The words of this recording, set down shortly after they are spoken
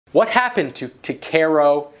What happened to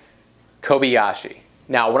Takeru Kobayashi?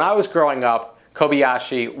 Now, when I was growing up,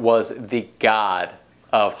 Kobayashi was the god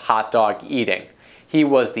of hot dog eating. He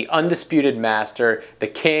was the undisputed master, the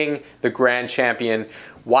king, the grand champion.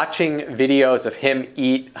 Watching videos of him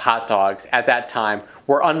eat hot dogs at that time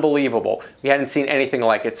were unbelievable. We hadn't seen anything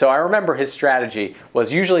like it. So I remember his strategy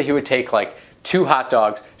was usually he would take like 2 hot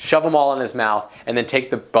dogs, shove them all in his mouth, and then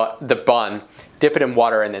take the bun, dip it in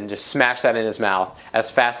water, and then just smash that in his mouth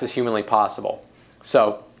as fast as humanly possible.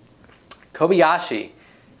 So Kobayashi,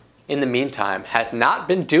 in the meantime, has not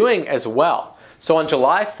been doing as well. So on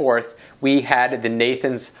July 4th, we had the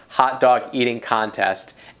Nathan's hot dog eating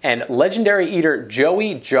contest, and legendary eater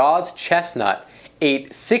Joey Jaws Chestnut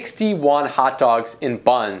ate 61 hot dogs in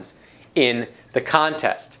buns in the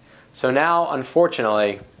contest. So now,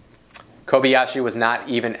 unfortunately, Kobayashi was not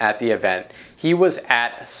even at the event. He was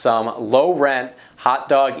at some low-rent hot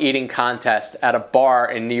dog eating contest at a bar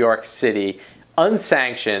in New York City,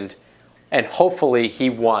 unsanctioned, and hopefully he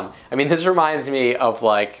won. I mean, this reminds me of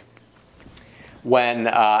like when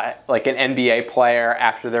like an NBA player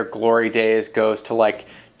after their glory days goes to like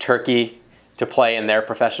Turkey to play in their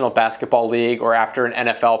professional basketball league, or after an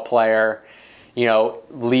NFL player, you know,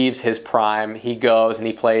 leaves his prime, he goes and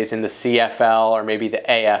he plays in the CFL or maybe the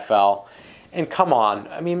AFL. And come on,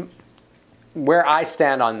 I mean, where I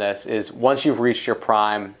stand on this is once you've reached your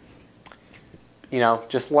prime, you know,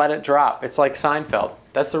 just let it drop. It's like Seinfeld.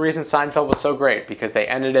 That's the reason Seinfeld was so great, because they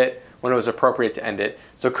ended it when it was appropriate to end it.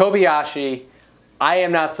 So Kobayashi, I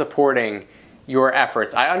am not supporting your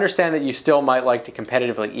efforts. I understand that you still might like to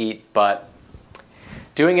competitively eat, but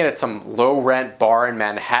doing it at some low-rent bar in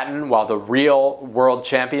Manhattan while the real world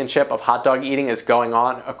championship of hot dog eating is going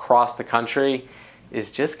on across the country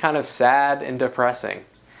is just kind of sad and depressing.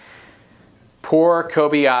 Poor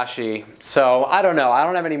Kobayashi. So I don't know. I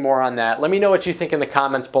don't have any more on that. Let me know what you think in the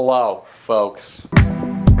comments below, folks.